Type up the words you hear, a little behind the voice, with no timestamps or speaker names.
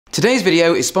Today's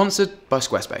video is sponsored by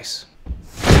Squarespace.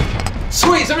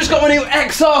 Sweet, so I've just got my new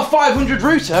XR500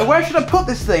 router. Where should I put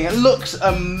this thing? It looks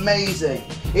amazing.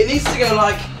 It needs to go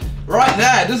like right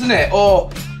there, doesn't it?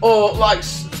 Or like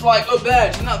up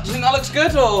there. Do you think that looks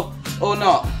good or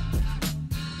not?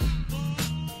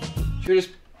 Should we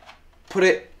just put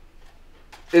it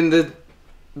in the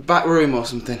back room or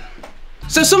something?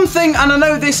 So something, and I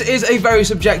know this is a very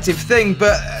subjective thing,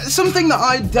 but something that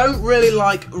I don't really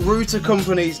like router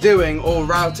companies doing, or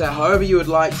router, however you would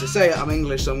like to say it. I'm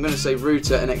English, so I'm going to say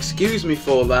router, and excuse me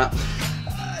for that.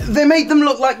 They make them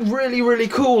look like really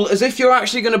cool, as if you're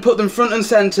actually going to put them front and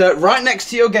center, right next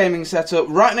to your gaming setup,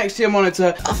 right next to your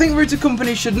monitor. I think router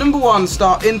companies should, number one,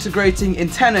 start integrating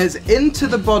antennas into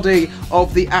the body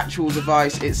of the actual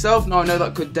device itself. Now I know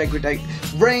that could degrade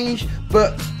range,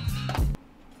 but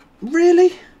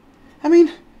really? I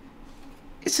mean,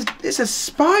 it's a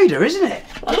spider, isn't it?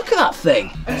 Look at that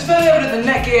thing. And it's very evident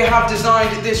that Netgear have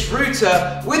designed this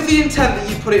router with the intent that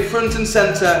you put it front and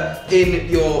center in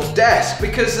your desk,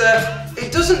 because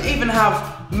it doesn't even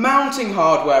have mounting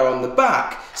hardware on the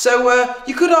back. So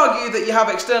you could argue that you have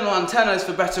external antennas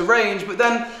for better range, but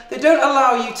then they don't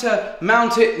allow you to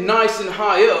mount it nice and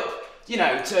high up, you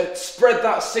know, to spread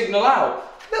that signal out.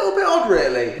 A little bit odd,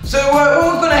 really. So what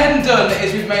we've gone ahead and done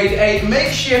is we've made a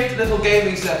makeshift little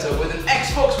gaming setup with an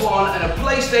Xbox One and a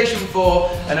PlayStation 4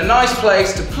 and a nice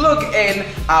place to plug in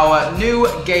our new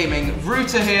gaming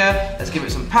router here. Let's give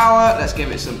it some power, let's give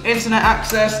it some internet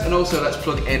access, and also let's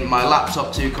plug in my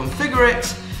laptop to configure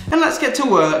it. And let's get to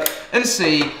work and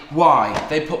see why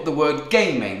they put the word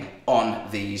gaming on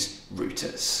these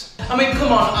routers. I mean,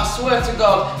 come on, I swear to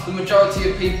God, the majority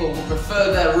of people will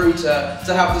prefer their router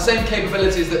to have the same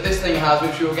capabilities that this thing has,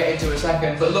 which we'll get into in a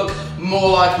second, but look more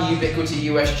like a Ubiquiti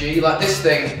USG. Like, this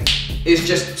thing is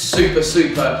just super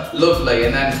lovely.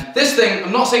 And then this thing,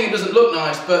 I'm not saying it doesn't look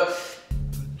nice, but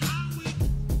do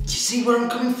you see where I'm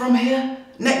coming from here?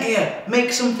 Netgear,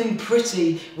 make something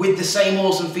pretty with the same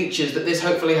awesome features that this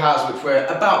hopefully has, which we're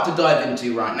about to dive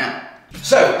into right now.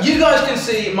 So, you guys can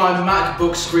see my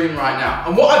MacBook screen right now,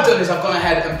 and what I've done is I've gone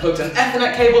ahead and plugged an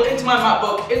Ethernet cable into my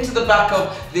MacBook, into the back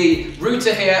of the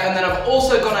router here, and then I've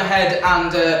also gone ahead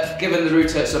and given the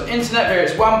router some internet via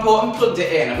its WAN port and plugged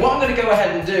it in. And what I'm going to go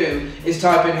ahead and do is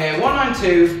type in here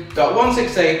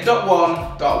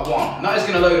 192.168.1.1, and that is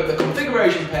going to load up the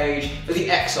configuration page for the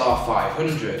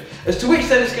XR500, as to which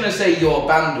then it's going to say your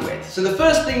bandwidth. So the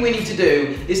first thing we need to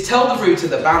do is tell the router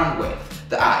the bandwidth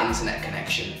that our internet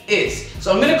connection is.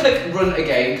 So I'm going to click run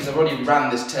again because I've already ran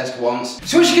this test once.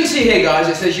 So as you can see here, guys,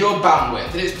 it says your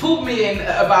bandwidth, and it's pulled me in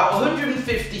at about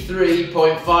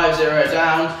 153.50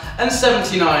 down and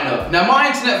 79 up. Now my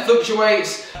internet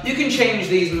fluctuates. You can change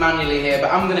these manually here,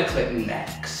 but I'm going to click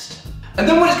next. And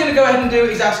then what it's going to go ahead and do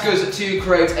is ask us to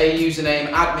create a username,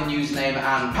 admin username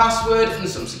and password, and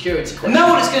some security questions. And now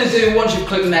what it's going to do once you've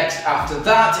clicked next after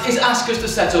that is ask us to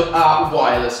set up our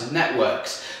wireless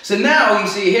networks. So now you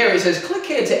see here it says click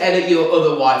here to edit your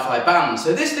other Wi-Fi bands.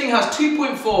 So this thing has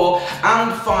 2.4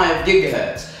 and 5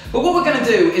 gigahertz. But what we're going to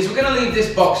do is we're going to leave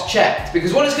this box checked,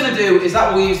 because what it's going to do is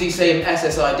that will use the same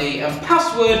SSID and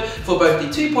password for both the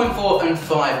 2.4 and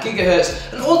 5 gigahertz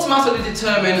and automatically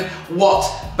determine what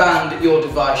band your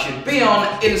device should be on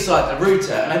inside the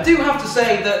router. And I do have to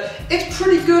say that it's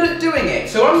pretty good at doing it.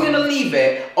 So I'm going to leave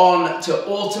it on to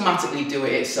automatically do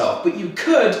it itself. But you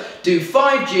could do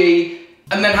 5G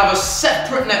and then have a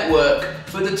separate network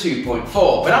for the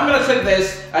 2.4. But I'm going to click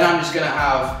this and I'm just going to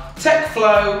have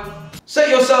TechFlow. Set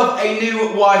yourself a new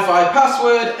Wi-Fi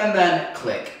password and then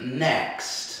click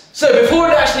next. So before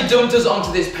it actually dumped us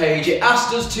onto this page, it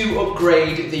asked us to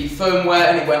upgrade the firmware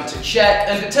and it went to check,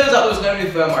 and it turns out there was no new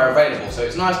firmware available. So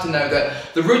it's nice to know that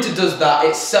the router does that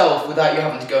itself without you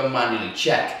having to go and manually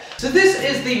check. So this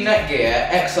is the Netgear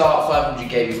XR500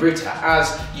 gaming router,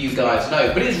 as you guys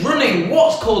know, but it's running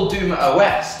what's called Duma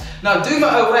OS. Now Duma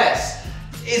OS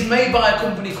is made by a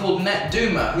company called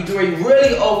NetDuma, who do a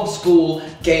really old school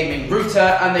gaming router,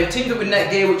 and they've teamed up with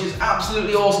Netgear, which is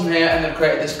absolutely awesome here, and they've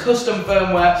created this custom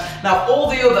firmware. Now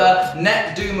all the other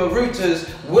NetDuma routers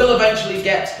will eventually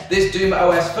get this Duma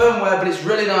OS firmware, but it's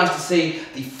really nice to see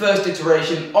the first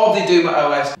iteration of the Duma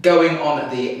OS going on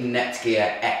the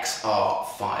Netgear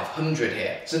XR500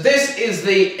 here. So this is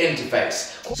the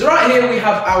interface. So right here we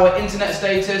have our internet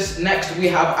status, next we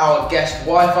have our guest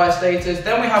Wi-Fi status,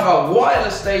 then we have our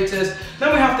wireless status,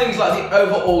 then we have things like the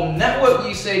overall network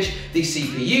usage, the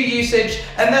CPU usage,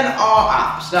 and then our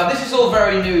apps. Now this is all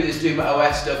very new, this Duma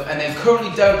OS stuff, and they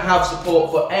currently don't have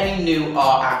support for any new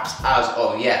R apps as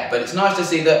of yet, but it's nice to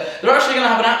see that they're actually going to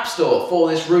have an app store for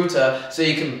this router so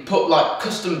you can put like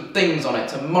custom things on it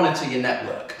to monitor your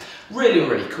network. really,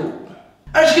 really cool.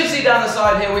 As you can see down the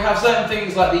side here, we have certain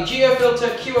things like the geo filter,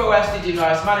 QoS, the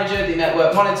device manager, the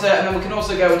network monitor, and then we can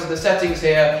also go into the settings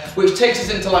here, which takes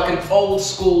us into like an old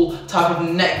school type of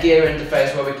Netgear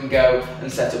interface where we can go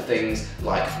and set up things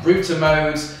like router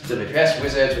modes, WPS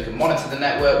wizards, we can monitor the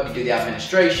network, we can do the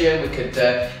administration, we could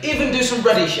even do some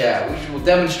ready share, which we'll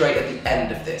demonstrate at the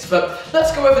end of this. But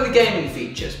let's go over the gaming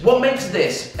features. What makes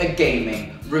this a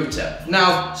gaming router?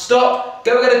 Now, stop,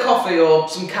 go get a coffee or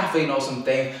some caffeine or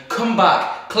something, come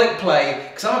back, click play,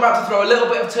 because I'm about to throw a little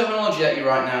bit of terminology at you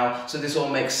right now so this all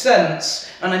makes sense,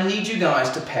 and I need you guys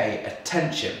to pay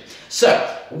attention. So,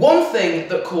 one thing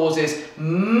that causes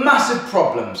massive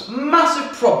problems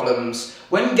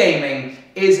when gaming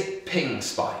is ping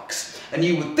spikes. And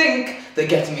you would think that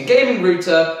getting a gaming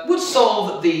router would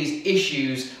solve these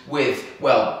issues with,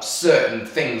 well, certain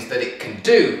things that it can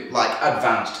do, like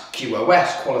advanced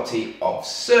QoS, quality of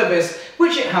service,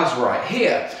 which it has right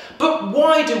here. But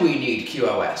why do we need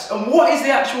QoS? And what is the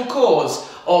actual cause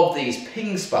of these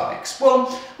ping spikes?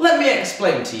 Well, let me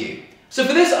explain to you. So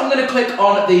for this, I'm going to click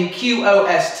on the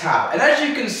QoS tab, and as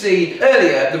you can see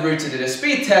earlier, the router did a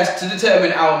speed test to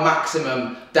determine our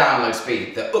maximum download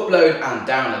speed, the upload and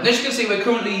download. And as you can see, we're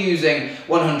currently using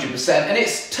 100%, and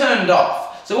it's turned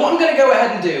off. So what I'm going to go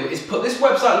ahead and do is put this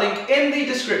website link in the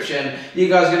description. You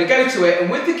guys are going to go to it, and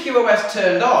with the QoS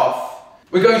turned off,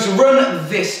 we're going to run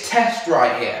this test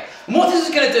right here. And what this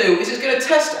is going to do is it's going to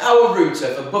test our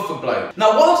router for buffer bloat.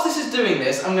 Now, whilst this is doing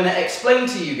this, I'm going to explain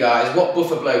to you guys what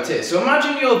buffer bloat is. So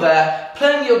imagine you're there,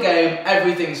 playing your game,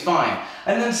 everything's fine.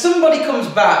 And then somebody comes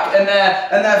back and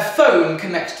their phone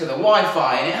connects to the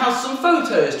Wi-Fi and it has some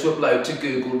photos to upload to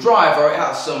Google Drive, or it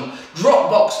has some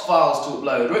Dropbox files to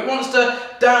upload, or it wants to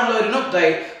download an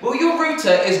update. Well, your router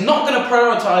is not going to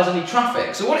prioritize any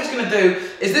traffic. So what it's going to do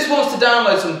is this wants to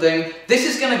download something, this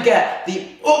is going to get the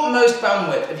utmost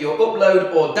bandwidth of your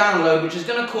upload or download, which is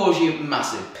going to cause you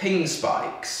massive ping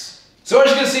spikes. So as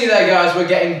you can see there, guys, we're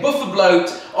getting buffer bloat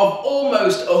of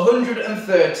almost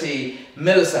 130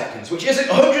 milliseconds, which isn't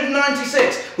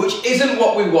 196, which isn't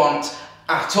what we want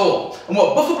at all. And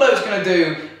what buffer bloat is going to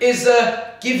do is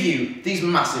give you these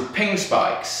massive ping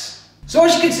spikes. So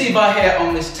as you can see by here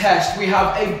on this test, we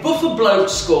have a buffer bloat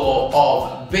score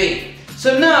of B.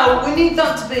 So now we need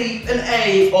that to be an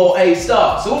A or A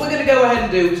star. So what we're going to go ahead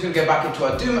and do is we're going to go back into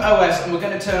our Doom OS and we're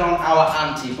going to turn on our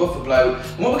anti-buffer bloat.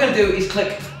 And what we're going to do is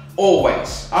click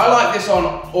always. I like this on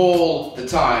all the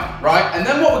time, right? And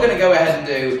then what we're going to go ahead and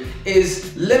do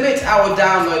is limit our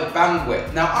download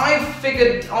bandwidth. Now I've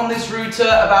figured on this router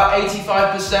about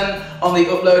 85% on the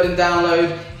upload and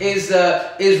download is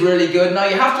really good. Now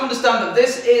you have to understand that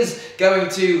this is going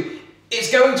to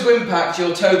impact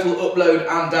your total upload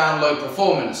and download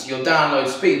performance, your download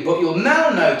speed, but you'll now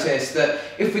notice that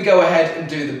if we go ahead and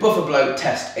do the buffer bloat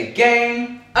test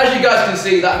again, as you guys can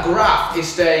see, that graph is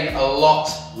staying a lot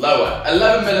lower.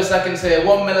 11 milliseconds here,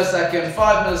 1 millisecond,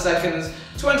 5 milliseconds,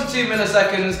 22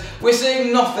 milliseconds. We're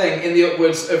seeing nothing in the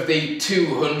upwards of the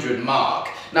 200 mark.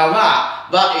 Now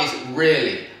that is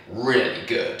really, really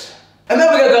good. And there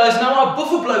we go, guys. Now our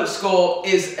buffer bloat score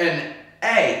is an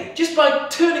A, just by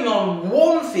turning on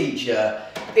one feature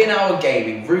in our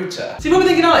gaming router. So you're probably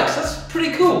thinking, Alex, that's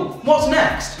pretty cool. What's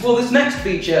next? Well, this next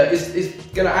feature is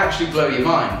going to actually blow your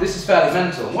mind. This is fairly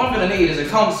mental. What I'm going to need is a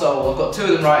console. I've got two of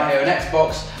them right here, an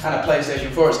Xbox and a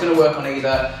PlayStation 4. It's going to work on either.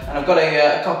 And I've got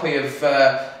a copy of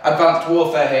Advanced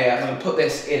Warfare here. I'm going to put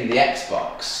this in the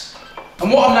Xbox.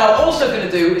 And what I'm now also going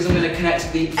to do is I'm going to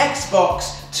connect the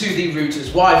Xbox to the router's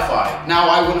Wi-Fi. Now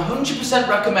I 100%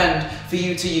 recommend for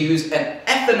you to use an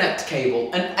Ethernet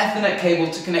cable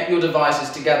to connect your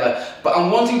devices together, but I'm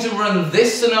wanting to run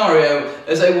this scenario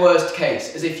as a worst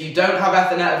case, as if you don't have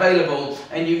Ethernet available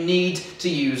and you need to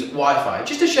use Wi-Fi,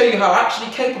 just to show you how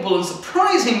actually capable and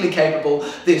surprisingly capable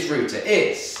this router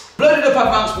is. Loaded up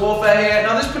Advanced Warfare here.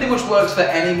 Now this pretty much works for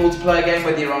any multiplayer game,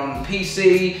 whether you're on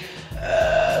PC,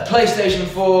 PlayStation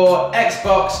 4,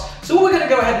 Xbox. So what we're going to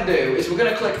go ahead and do is we're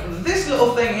going to click this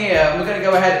little thing here and we're going to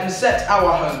go ahead and set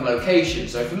our home location.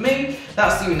 So for me,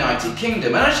 that's the United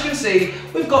Kingdom. And as you can see,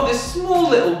 we've got this small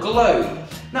little globe.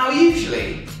 Now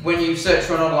usually, when you search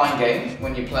for an online game,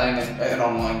 when you're playing an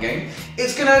online game,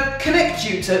 it's going to connect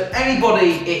you to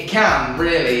anybody it can,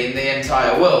 really, in the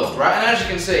entire world, right? And as you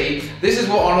can see, this is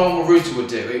what our normal router would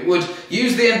do. It would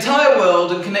use the entire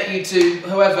world and connect you to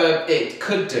whoever it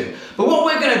could do. But what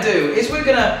we're going to do is we're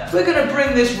going to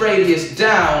bring this radius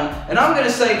down, and I'm going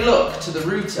to say, look, to the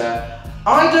router,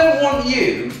 I don't want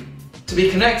you to be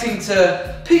connecting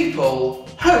to people,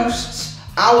 hosts,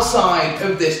 outside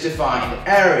of this defined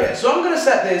area. So I'm going to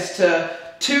set this to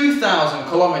 2,000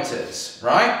 kilometers,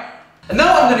 right? And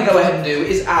now what I'm going to go ahead and do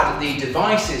is add the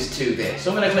devices to this.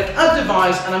 So I'm going to click add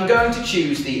device and I'm going to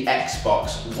choose the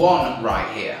Xbox One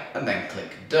right here and then click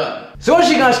done. So as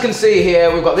you guys can see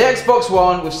here, we've got the Xbox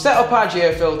One, we've set up our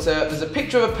geo filter, there's a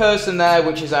picture of a person there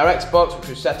which is our Xbox which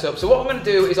we've set up. So what I'm going to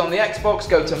do is on the Xbox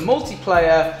go to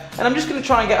multiplayer and I'm just going to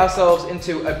try and get ourselves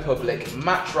into a public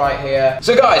match right here.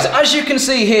 So guys, as you can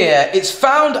see here, it's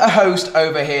found a host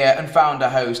over here and found a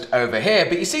host over here.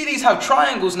 But you see these have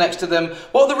triangles next to them.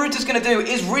 What the router's going to do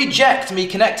is reject me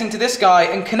connecting to this guy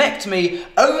and connect me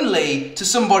only to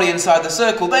somebody inside the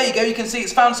circle. There you go, you can see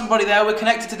it's found somebody there, we're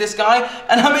connected to this guy,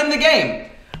 and I'm in the game.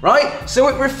 Right? So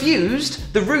it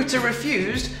refused, the router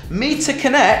refused me to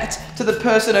connect to the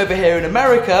person over here in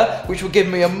America, which will give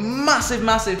me a massive,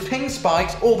 massive ping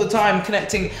spikes all the time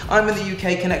connecting. I'm in the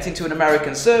UK connecting to an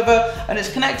American server, and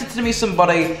it's connected to me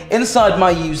somebody inside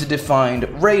my user-defined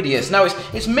radius. Now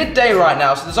it's midday right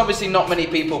now, so there's obviously not many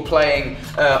people playing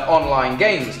online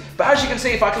games. But as you can see,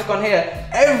 if I click on here,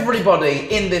 everybody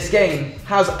in this game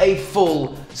has a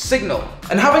full signal.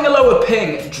 And having a lower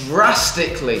ping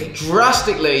drastically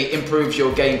improves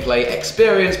your gameplay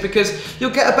experience because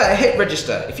you'll get a better hit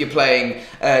register if you're playing,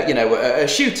 a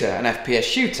shooter, an FPS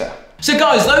shooter. So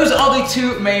guys, those are the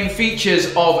two main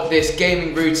features of this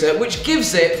gaming router, which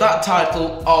gives it that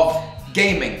title of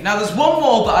gaming. Now there's one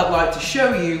more that I'd like to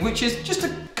show you, which is just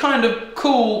a kind of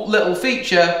cool little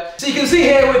feature. So you can see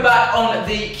here we're back on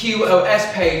the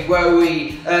QoS page where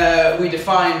we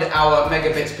defined our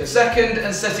megabits per second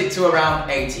and set it to around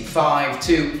 85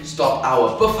 to stop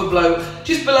our buffer bloat.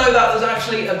 Just below that there's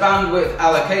actually a bandwidth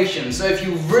allocation. So if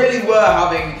you really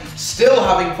were still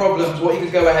having problems, what you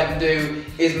could go ahead and do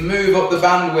is move up the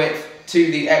bandwidth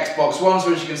to the Xbox One.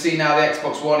 So as you can see now, the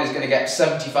Xbox One is going to get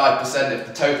 75% of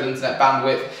the total internet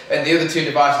bandwidth, and the other two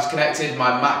devices connected,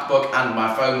 my MacBook and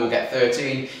my phone, will get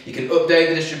 13. You can update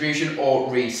the distribution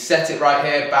or reset it right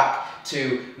here back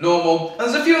to normal. And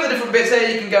there's a few other different bits here.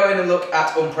 You can go in and look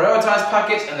at unprioritized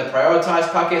packets and the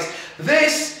prioritized packets.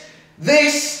 This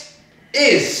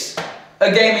is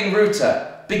a gaming router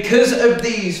because of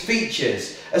these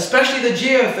features, especially the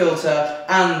geo filter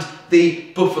and the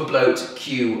buffer bloat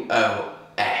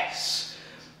QoS.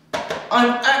 I'm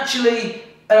actually,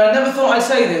 and I never thought I'd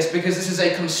say this because this is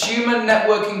a consumer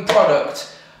networking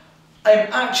product, I'm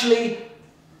actually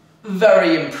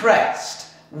very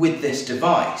impressed with this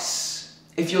device.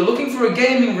 If you're looking for a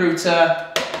gaming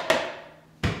router,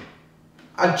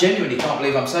 I genuinely can't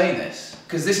believe I'm saying this,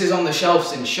 because this is on the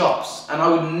shelves in shops, and I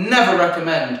would never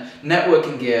recommend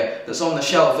networking gear that's on the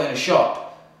shelf in a shop.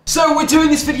 So we're doing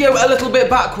this video a little bit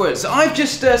backwards. I've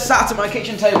just sat at my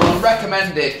kitchen table and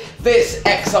recommended this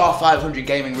XR500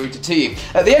 gaming router to you.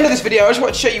 At the end of this video, I just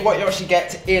want to show you what you actually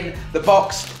get in the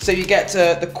box. So you get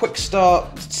the quick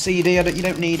start CD. You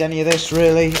don't need any of this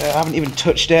really. I haven't even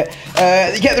touched it.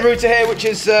 You get the router here, which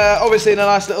is obviously in a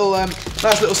nice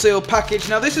little sealed package.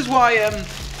 Now this is why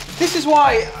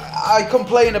I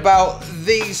complain about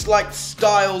these like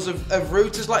styles of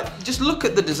routers. Like, just look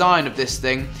at the design of this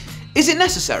thing. Is it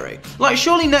necessary? Like,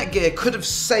 surely Netgear could have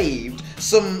saved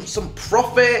some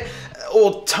profit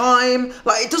or time.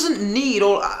 Like, it doesn't need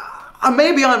all.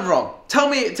 Maybe I'm wrong. Tell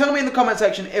me in the comment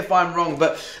section if I'm wrong.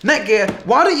 But Netgear,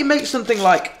 why don't you make something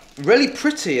like really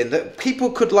pretty and that people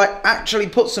could like actually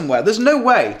put somewhere? There's no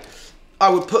way I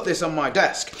would put this on my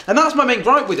desk. And that's my main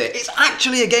gripe with it. It's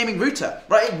actually a gaming router,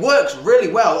 right? It works really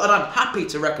well, and I'm happy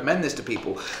to recommend this to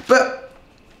people. But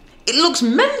it looks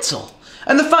mental.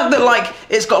 And the fact that like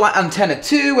it's got like antenna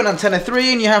 2 and antenna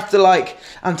 3, and you have to like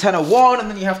antenna 1, and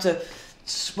then you have to,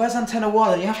 where's antenna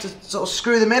 1? And you have to sort of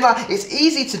screw them in. Like, it's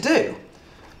easy to do.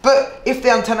 But if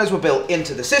the antennas were built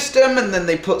into the system and then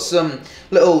they put some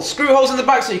little screw holes in the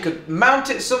back so you could mount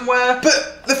it somewhere.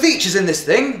 But the features in this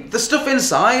thing, the stuff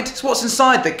inside, it's what's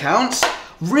inside that counts.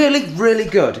 Really, really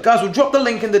good. Guys, we'll drop the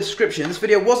link in the description. This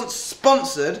video wasn't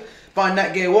sponsored by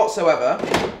Netgear whatsoever,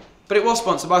 but it was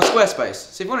sponsored by Squarespace.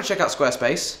 So if you want to check out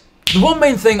Squarespace. The one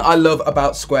main thing I love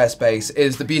about Squarespace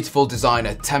is the beautiful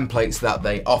designer templates that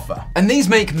they offer. And these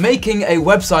make making a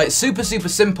website super, super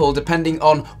simple depending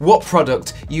on what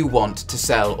product you want to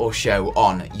sell or show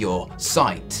on your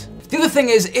site. The other thing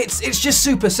is, it's just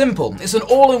super simple. It's an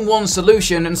all-in-one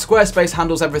solution, and Squarespace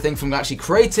handles everything from actually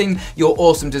creating your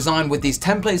awesome design with these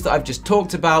templates that I've just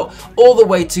talked about, all the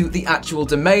way to the actual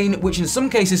domain, which in some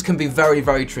cases can be very,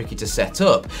 very tricky to set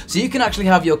up. So you can actually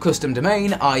have your custom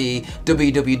domain, i.e.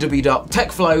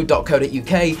 www.techflow.co.uk,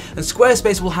 and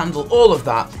Squarespace will handle all of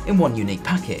that in one unique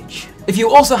package. If you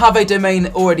also have a domain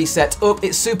already set up,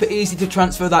 it's super easy to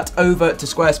transfer that over to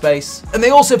Squarespace. And they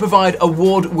also provide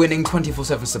award-winning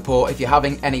 24/7 support if you're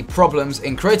having any problems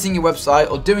in creating your website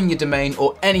or doing your domain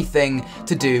or anything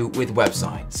to do with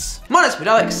websites. My name's been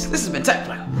Alex, this has been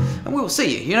TechFlow, and we will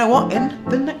see you, you know what, in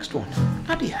the next one.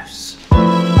 Adios.